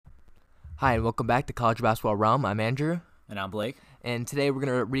Hi, and welcome back to College Basketball Realm. I'm Andrew, And I'm Blake. and today we're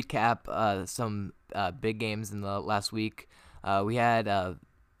going to recap some big games in the last week. We had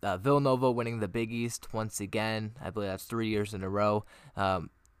Villanova winning the Big East once again. I believe that's 3 years in a row.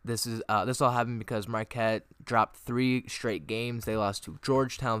 This all happened because Marquette dropped 3 straight games. They lost to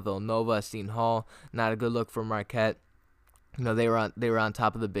Georgetown, Villanova, Seton Hall. Not a good look for Marquette. They were on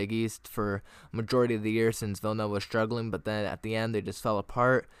top of the Big East for a majority of the year since Villanova was struggling, but then at the end they just fell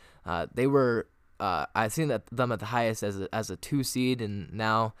apart. I've seen them at the highest as a 2 seed, and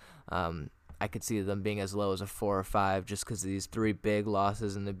now I could see them being as low as a 4 or 5 just because of these 3 big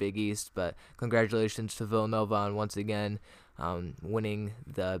losses in the Big East. But congratulations to Villanova on once again winning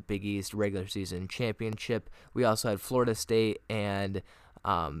the Big East regular season championship. We also had Florida State and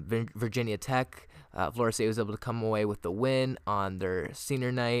Virginia Tech. Florida State was able to come away with the win on their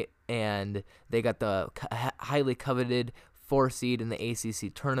senior night, and they got the highly coveted 4 seed in the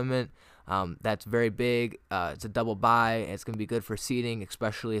ACC tournament. That's very big. It's a double bye. It's going to be good for seeding,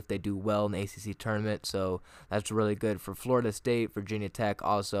 especially if they do well in the ACC tournament. So that's really good for Florida State. Virginia Tech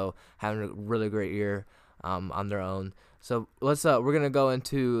also having a really great year on their own. So we're going to go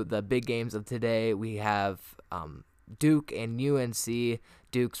into the big games of today. We have Duke and UNC.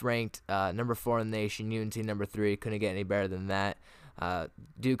 Duke's ranked number 4 in the nation. UNC number 3. Couldn't get any better than that.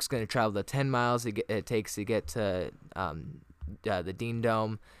 Duke's going to travel the 10 miles it takes to get to the Dean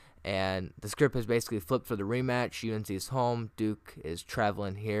Dome, and the script has basically flipped for the rematch. UNC is home. Duke is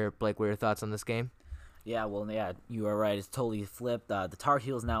traveling here. Blake, what are your thoughts on this game? Yeah, you are right. It's totally flipped. The Tar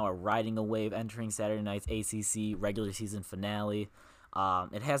Heels now are riding a wave entering Saturday night's ACC regular season finale.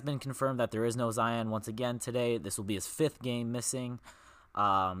 It has been confirmed that there is no Zion once again today. This will be his 5th game missing.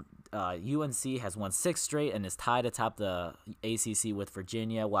 UNC has won 6 straight and is tied atop the ACC with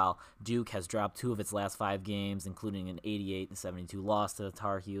Virginia, while Duke has dropped 2 of its last 5 games, including an 88-72 loss to the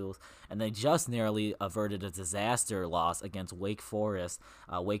Tar Heels, and they just narrowly averted a disaster loss against Wake Forest.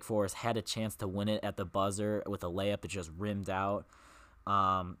 Wake Forest had a chance to win it at the buzzer with a layup. It just rimmed out.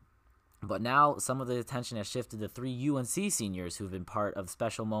 But now some of the attention has shifted to 3 UNC seniors who have been part of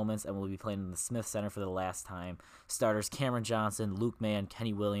special moments and will be playing in the Smith Center for the last time. Starters Cameron Johnson, Luke May, and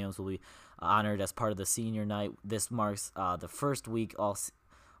Kenny Williams will be honored as part of the senior night. This marks the first week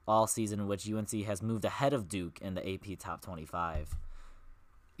all season in which UNC has moved ahead of Duke in the AP Top 25.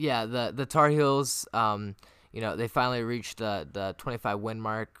 Yeah, the Tar Heels, they finally reached the 25 win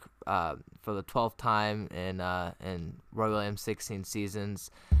mark for the 12th time in Roy Williams' 16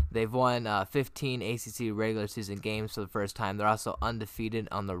 seasons. They've won 15 ACC regular season games for the first time. They're also undefeated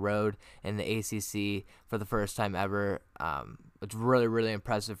on the road in the ACC for the first time ever. It's really, really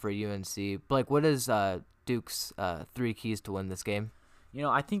impressive for UNC. Blake, what is Duke's 3 keys to win this game?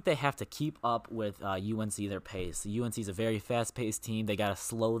 I think they have to keep up with UNC their pace. UNC is a very fast-paced team. They got to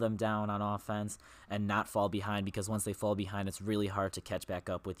slow them down on offense and not fall behind, because once they fall behind, it's really hard to catch back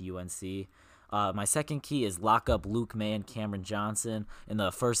up with UNC. My second key is lock up Luke May and Cameron Johnson. In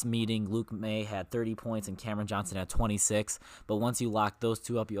the first meeting, Luke May had 30 points and Cameron Johnson had 26. But once you lock those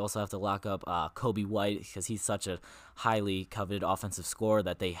 2 up, you also have to lock up Kobe White, because he's such a highly coveted offensive scorer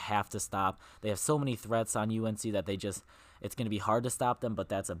that they have to stop. They have so many threats on UNC that it's going to be hard to stop them, but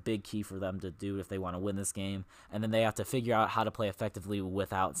that's a big key for them to do if they want to win this game. And then they have to figure out how to play effectively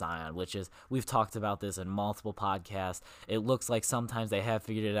without Zion, we've talked about this in multiple podcasts. It looks like sometimes they have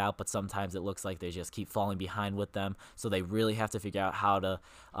figured it out, but sometimes it looks like they just keep falling behind with them. So they really have to figure out how to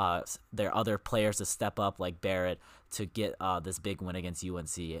their other players to step up, like Barrett, to get this big win against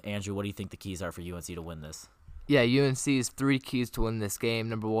UNC. Andrew, what do you think the keys are for UNC to win this? Yeah, UNC's 3 keys to win this game.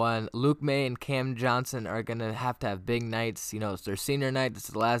 Number 1, Luke May and Cam Johnson are going to have big nights. It's their senior night. This is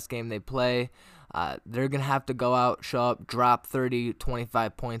the last game they play. They're going to have to go out, show up, drop 30,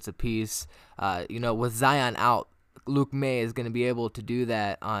 25 points apiece. With Zion out, Luke May is going to be able to do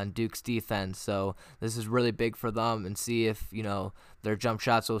that on Duke's defense. So this is really big for them, and see if, their jump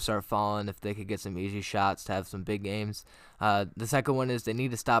shots will start falling, if they could get some easy shots to have some big games. The second one is they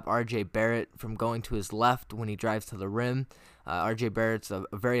need to stop R.J. Barrett from going to his left when he drives to the rim. R.J. Barrett's a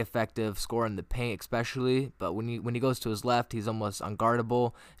very effective scorer in the paint, especially, but when he goes to his left, he's almost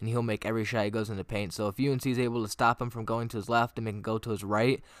unguardable, and he'll make every shot he goes in the paint. So if UNC is able to stop him from going to his left and make him go to his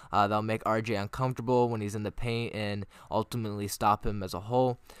right, they'll make R.J. uncomfortable when he's in the paint and ultimately stop him as a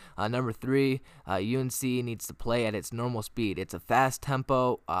whole. Number 3, UNC needs to play at its normal speed. It's a fast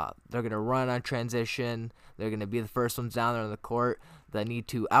tempo. They're going to run on transition. They're going to be the first ones down there on the court. They need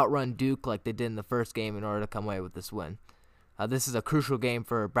to outrun Duke like they did in the first game in order to come away with this win. This is a crucial game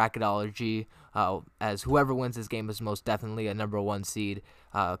for bracketology, as whoever wins this game is most definitely a number 1 seed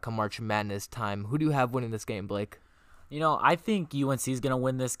come March Madness time. Who do you have winning this game, Blake? I think UNC is going to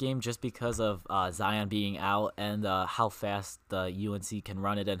win this game just because of Zion being out and how fast the UNC can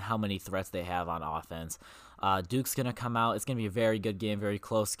run it and how many threats they have on offense. Duke's going to come out. It's going to be a very good game, very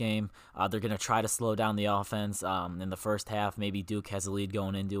close game. They're going to try to slow down the offense in the first half. Maybe Duke has a lead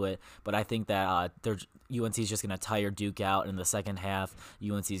going into it. But I think that UNC is just going to tire Duke out in the second half.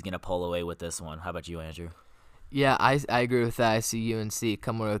 UNC is going to pull away with this one. How about you, Andrew? Yeah, I agree with that. I see UNC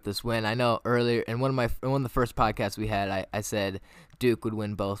come away with this win. I know earlier in one of the first podcasts we had, I said Duke would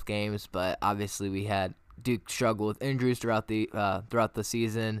win both games, but obviously we had Duke struggle with injuries throughout the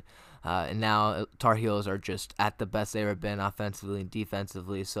season, and now Tar Heels are just at the best they've ever been offensively and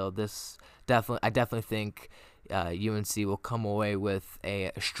defensively. So I definitely think UNC will come away with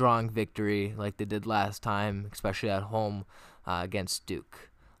a strong victory like they did last time, especially at home against Duke.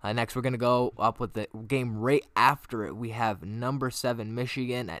 Next, we're going to go up with the game right after it. We have number 7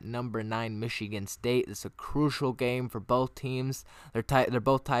 Michigan at number 9 Michigan State. It's a crucial game for both teams. They're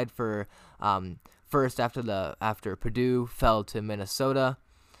both tied for first after Purdue fell to Minnesota.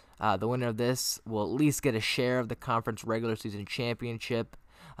 The winner of this will at least get a share of the conference regular season championship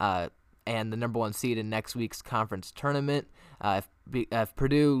and the number 1 seed in next week's conference tournament. If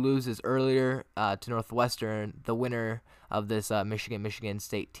Purdue loses earlier to Northwestern, the winner of this Michigan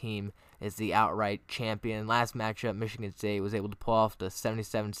State team is the outright champion. Last matchup, Michigan State was able to pull off the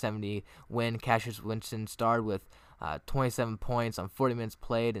 77-70 win. Cassius Winston starred with 27 points on 40 minutes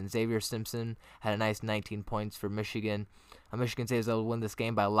played, and Xavier Simpson had a nice 19 points for Michigan. Michigan State was able to win this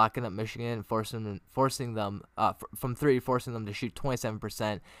game by locking up Michigan and forcing them from three, forcing them to shoot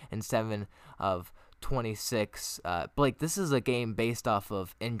 27% and 7 of 26. Blake, this is a game based off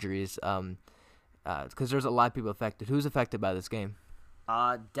of injuries because there's a lot of people affected. Who's affected by this game?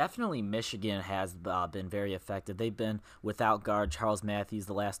 Definitely Michigan has been very affected. They've been without guard Charles Matthews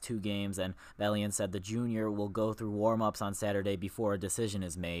the last 2 games, and Valiant said the junior will go through warm-ups on Saturday before a decision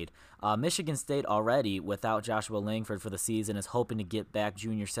is made. Michigan State already, without Joshua Langford for the season, is hoping to get back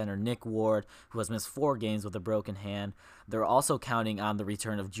junior center Nick Ward, who has missed 4 games with a broken hand. They're also counting on the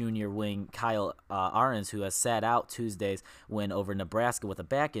return of junior wing Kyle Ahrens, who has sat out Tuesday's win over Nebraska with a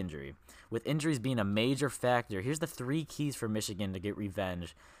back injury. With injuries being a major factor, here's the 3 keys for Michigan to get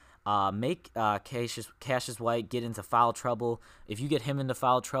revenge. Make Cassius White get into foul trouble. If you get him into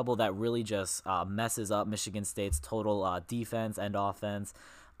foul trouble, that really just messes up Michigan State's total defense and offense.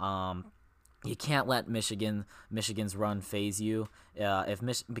 You can't let Michigan's run phase you.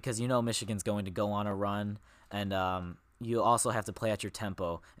 Because Michigan's going to go on a run, and you also have to play at your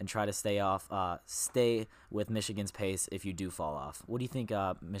tempo and try to stay with Michigan's pace if you do fall off. What do you think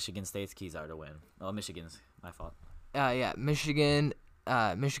Michigan State's keys are to win? Oh, Michigan's, my fault.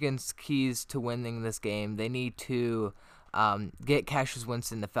 Michigan's keys to winning this game, they need to get Cassius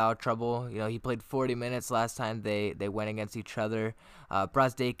Winston to foul trouble. He played 40 minutes last time they went against each other.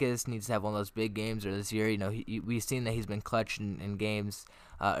 Brazdeikis needs to have one of those big games this year. We've seen that he's been clutch in games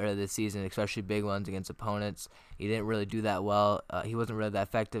earlier this season, especially big ones against opponents. He didn't really do that well. He wasn't really that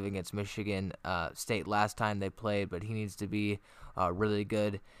effective against Michigan State last time they played, but he needs to be really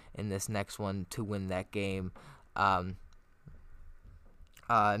good in this next one to win that game.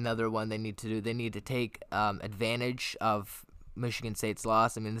 Another one they need to take advantage of Michigan State's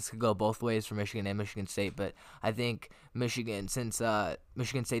loss. I mean, this could go both ways for Michigan and Michigan State, but I think Michigan, since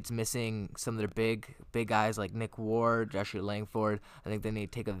Michigan State's missing some of their big guys like Nick Ward, Joshua Langford, I think they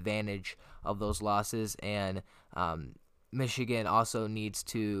need to take advantage of those losses, and Michigan also needs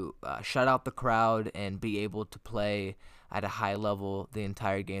to shut out the crowd and be able to play at a high level the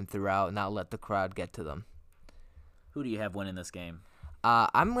entire game throughout, and not let the crowd get to them. Who do you have winning this game?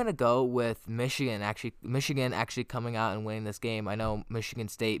 I'm going to go with Michigan actually coming out and winning this game. I know Michigan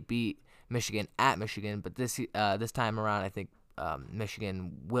State beat Michigan at Michigan, but this time around I think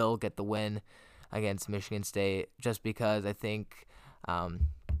Michigan will get the win against Michigan State, just because I think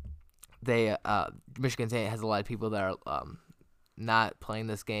Michigan State has a lot of people that are not playing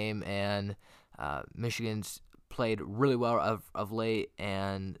this game, and Michigan's played really well of late,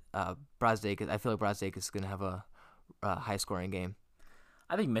 and I feel like Brazdeikis is going to have a high-scoring game.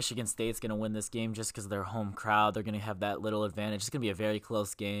 I think Michigan State's going to win this game just because of their home crowd. They're going to have that little advantage. It's going to be a very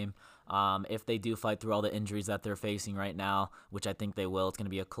close game. If they do fight through all the injuries that they're facing right now, which I think they will, it's going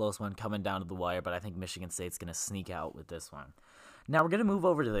to be a close one coming down to the wire, but I think Michigan State's going to sneak out with this one. Now we're going to move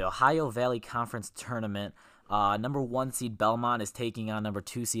over to the Ohio Valley Conference Tournament. Number 1 seed Belmont is taking on number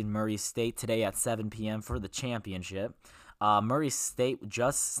 2 seed Murray State today at 7 p.m. for the championship. Murray State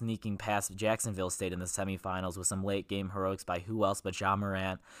just sneaking past Jacksonville State in the semifinals with some late-game heroics by who else but Ja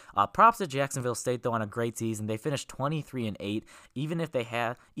Morant. Props to Jacksonville State, though, on a great season. They finished 23-8,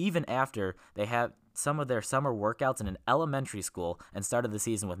 even after they some of their summer workouts in an elementary school and started the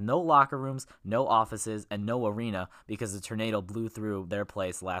season with no locker rooms, no offices, and no arena because the tornado blew through their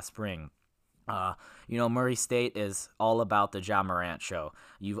place last spring. Murray State is all about the Ja Morant show.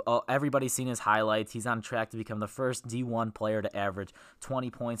 Everybody's seen his highlights. He's on track to become the first D1 player to average 20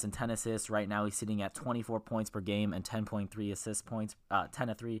 points and 10 assists. Right now, he's sitting at 24 points per game and 10.3 assists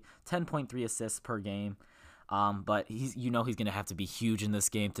per game. But he's going to have to be huge in this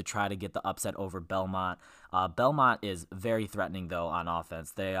game to try to get the upset over Belmont. Belmont is very threatening, though, on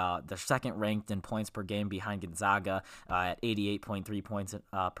offense. They're second ranked in points per game behind Gonzaga at 88.3 points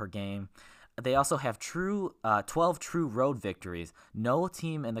per game. They also have 12 true road victories. No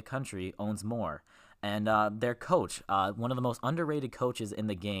team in the country owns more. And their coach, one of the most underrated coaches in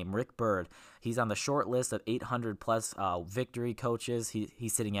the game, Rick Byrd, he's on the short list of 800-plus victory coaches.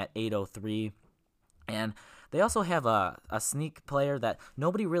 He's sitting at 803. And they also have a sneak player that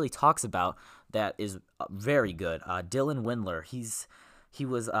nobody really talks about that is very good, Dylan Windler. He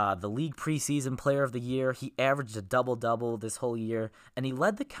was the league preseason player of the year. He averaged a double-double this whole year, and he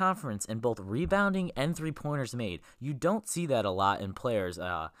led the conference in both rebounding and three-pointers made. You don't see that a lot in players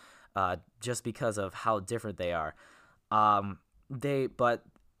just because of how different they are. But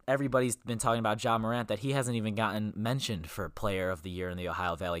everybody's been talking about Ja Morant, that he hasn't even gotten mentioned for player of the year in the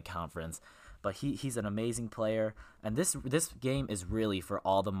Ohio Valley Conference. But he's an amazing player, and this game is really for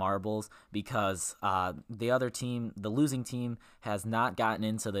all the marbles because the other team, the losing team, has not gotten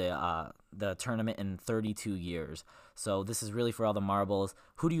into the tournament in 32 years. So this is really for all the marbles.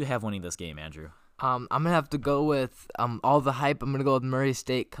 Who do you have winning this game, Andrew? I'm gonna have to go with all the hype. I'm gonna go with Murray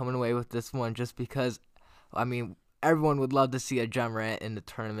State coming away with this one, just because, everyone would love to see a Ja Morant in the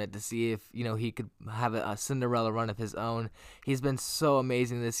tournament to see if he could have a Cinderella run of his own. He's been so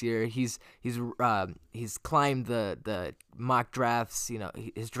amazing this year. He's climbed the mock drafts.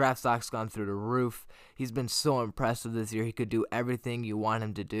 His draft stock's gone through the roof. He's been so impressive this year. He could do everything you want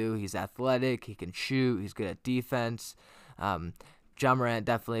him to do. He's athletic. He can shoot. He's good at defense. Ja Morant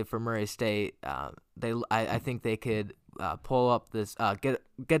definitely for Murray State. I think they could pull up this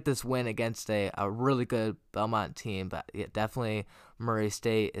get this win against a really good Belmont team, but yeah, definitely Murray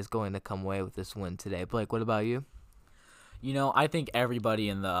State is going to come away with this win today. Blake, what about you? I think everybody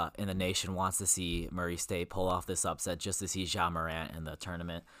in the nation wants to see Murray State pull off this upset just to see Ja Morant in the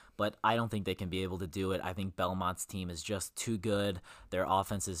tournament, but I don't think they can be able to do it. I think Belmont's team is just too good. Their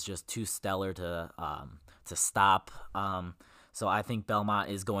offense is just too stellar to stop. So I think Belmont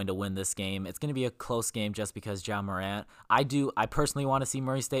is going to win this game. It's going to be a close game just because Ja Morant. I personally want to see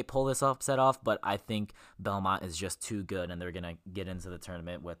Murray State pull this upset off, but I think Belmont is just too good, and they're going to get into the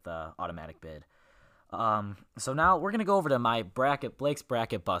tournament with the automatic bid. So now we're going to go over to Blake's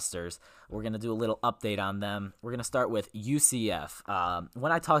Bracket Busters. We're going to do a little update on them. We're going to start with UCF.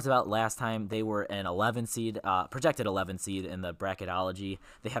 When I talked about last time, they were an 11 seed, projected 11 seed in the bracketology.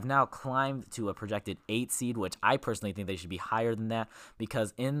 They have now climbed to a projected 8 seed, which I personally think they should be higher than that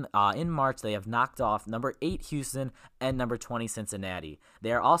because in March they have knocked off number 8 Houston and number 20 Cincinnati.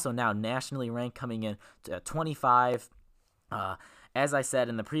 They are also now nationally ranked, coming in to 25. As I said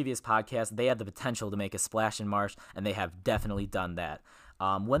in the previous podcast, they had the potential to make a splash in March, and they have definitely done that.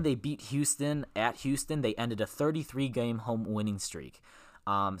 When they beat Houston at Houston, they ended a 33-game home winning streak.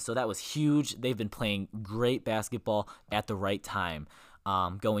 So that was huge. They've been playing great basketball at the right time.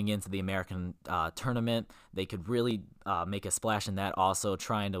 Going into the American tournament, they could really make a splash in that, also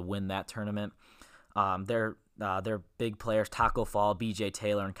trying to win that tournament. Their big players, Taco Fall, B.J.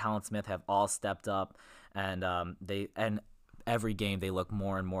 Taylor, and Colin Smith, have all stepped up, and every game they look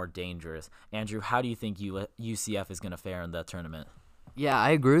more and more dangerous. Andrew, how do you think UCF is going to fare in that tournament? Yeah, I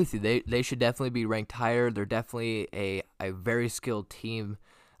agree with you. They should definitely be ranked higher. They're definitely a very skilled team.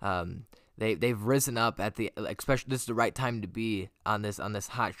 They've risen up especially this is the right time to be on this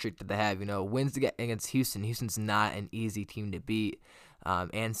hot streak that they have. Wins to get against Houston. Houston's not an easy team to beat,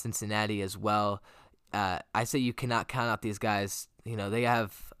 and Cincinnati as well. I say you cannot count out these guys. They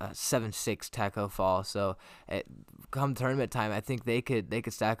have 7-6 Taco Fall, so come tournament time, I think they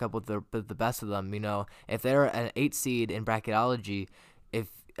could stack up with the best of them. If they're an 8 seed in bracketology, if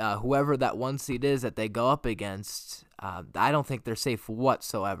whoever that 1 seed is that they go up against, I don't think they're safe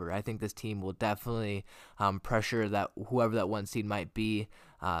whatsoever. I think this team will definitely pressure that whoever that 1 seed might be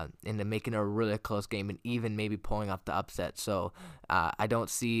into making a really close game and even maybe pulling off the upset. So I don't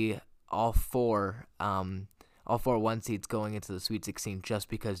see all four 1 seeds going into the Sweet 16 just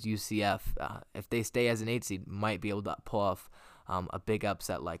because UCF, if they stay as an 8 seed, might be able to pull off a big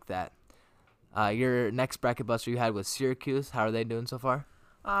upset like that. Your next bracket buster you had was Syracuse. How are they doing so far?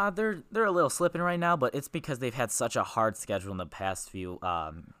 They're a little slipping right now, but it's because they've had such a hard schedule in the past few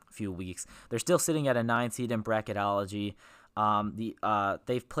few weeks. They're still sitting at a 9 seed in bracketology.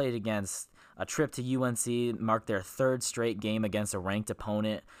 They've played against a trip to UNC, marked their third straight game against a ranked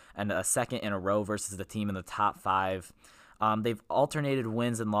opponent, and a second in a row versus the team in the top 5. They've alternated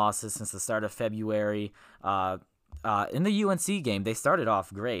wins and losses since the start of February. In the UNC game, they started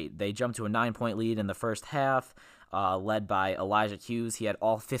off great. They jumped to a 9-point lead in the first half, led by Elijah Hughes. He had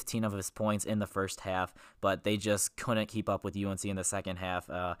all 15 of his points in the first half, but they just couldn't keep up with UNC in the second half.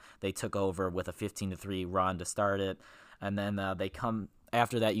 They took over with a 15-3 run to start it, and then they come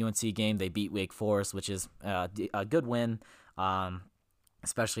after that UNC game. They beat Wake Forest, which is a good win.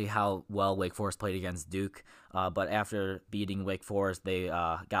 Especially how well Wake Forest played against Duke. But after beating Wake Forest, they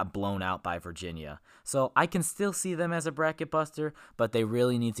got blown out by Virginia. So I can still see them as a bracket buster, but they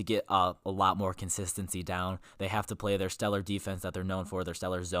really need to get a lot more consistency down. They have to play their stellar defense that they're known for, their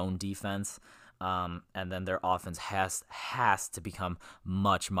stellar zone defense. And then their offense has to become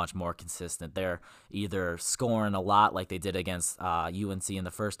much, much more consistent. They're either scoring a lot like they did against UNC in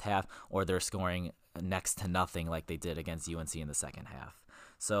the first half, or they're scoring next to nothing like they did against UNC in the second half.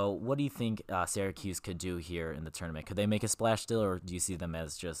 So what do you think Syracuse could do here in the tournament? Could they make a splash still, or do you see them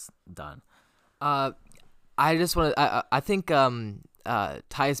as just done? I think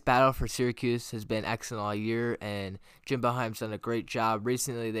Tyus Battle for Syracuse has been excellent all year, and Jim Boeheim's done a great job.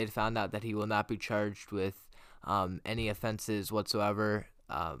 Recently, they found out that he will not be charged with any offenses whatsoever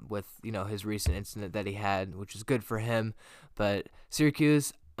with his recent incident that he had, which is good for him. But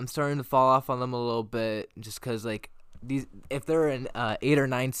Syracuse, I'm starting to fall off on them a little bit just because if they're an 8 or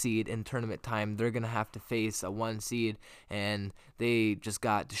 9 seed in tournament time, they're going to have to face a 1 seed, and they just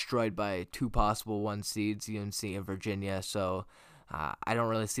got destroyed by 2 possible 1 seeds, UNC and Virginia. So I don't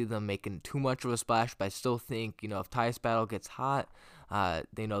really see them making too much of a splash, but I still think, if Tyus Battle gets hot,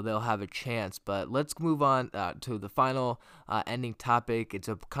 they'll have a chance. But let's move on to the final ending topic. It's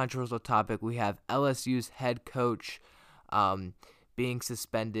a controversial topic. We have LSU's head coach being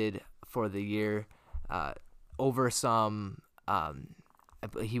suspended for the year over some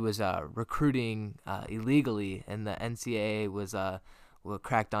he was recruiting illegally, and the NCAA was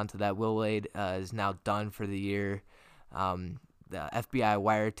cracked onto that. Will Wade is now done for the year. The FBI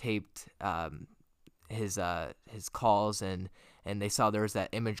wiretaped his calls, and they saw there was that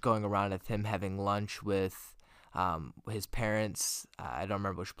image going around of him having lunch with his parents. I don't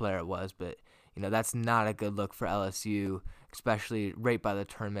remember which player it was, but that's not a good look for LSU, especially right by the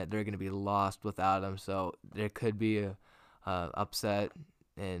tournament. They're going to be lost without him, so there could be a upset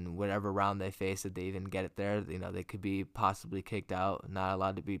in whatever round they face if they even get it there. They could be possibly kicked out, not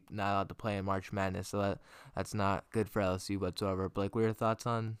allowed to play in March Madness. So that's not good for LSU whatsoever. Blake, what are your thoughts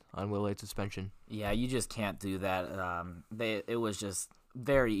on Will Wade's suspension? Yeah, you just can't do that. It was just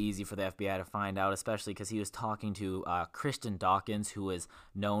very easy for the FBI to find out, especially because he was talking to Christian Dawkins, who is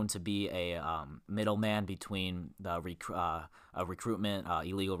known to be a middleman between the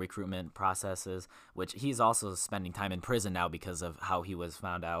illegal recruitment processes, which he's also spending time in prison now because of how he was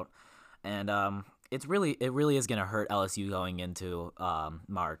found out. And it really is going to hurt LSU going into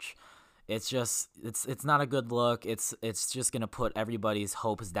March. It's not a good look. It's just going to put everybody's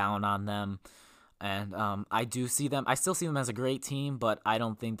hopes down on them. And I still see them as a great team, but I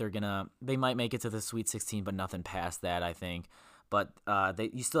don't think they might make it to the Sweet 16, but nothing past that, I think. But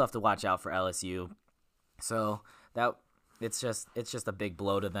you still have to watch out for LSU. So it's just a big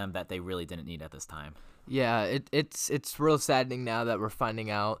blow to them that they really didn't need at this time. Yeah, it's real saddening now that we're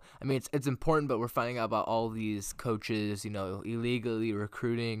finding out. I mean, it's important, but we're finding out about all these coaches, illegally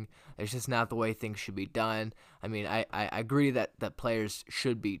recruiting. It's just not the way things should be done. I mean, I agree that players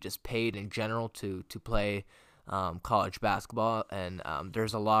should be just paid in general to play college basketball, and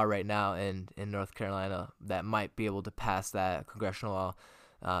there's a law right now in North Carolina that might be able to pass that congressional law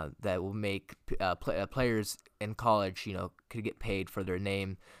that will make players in college, could get paid for their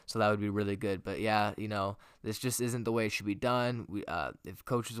name. So that would be really good. But yeah, this just isn't the way it should be done. If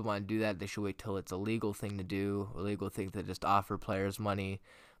coaches want to do that, they should wait till it's a legal thing to do, a legal thing to just offer players money.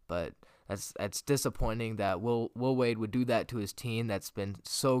 But that's disappointing that Will Wade would do that to his team that's been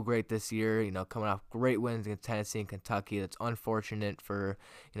so great this year, coming off great wins against Tennessee and Kentucky. That's unfortunate for,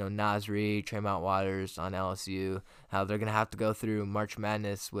 Naz Reid, Tremont Waters on LSU, how they're going to have to go through March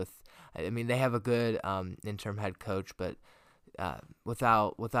Madness they have a good interim head coach, but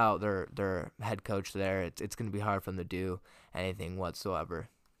without their head coach there, it's going to be hard for them to do anything whatsoever.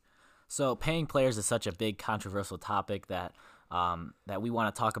 So paying players is such a big controversial topic that we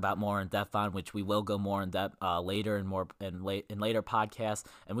want to talk about more in depth on, which we will go more in depth later in later podcasts.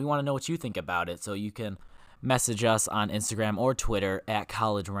 And we want to know what you think about it. So you can message us on Instagram or Twitter at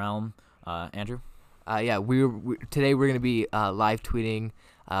College Realm. Andrew? Today we're going to be live tweeting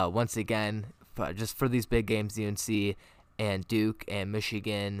once again, just for these big games, UNC and Duke and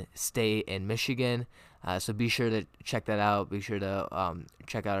Michigan State and Michigan. So be sure to check that out. Be sure to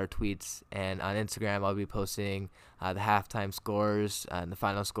check out our tweets. And on Instagram, I'll be posting the halftime scores and the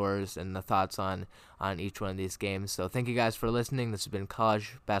final scores and the thoughts on each one of these games. So thank you guys for listening. This has been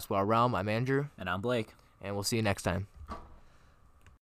College Basketball Realm. I'm Andrew. And I'm Blake. And we'll see you next time.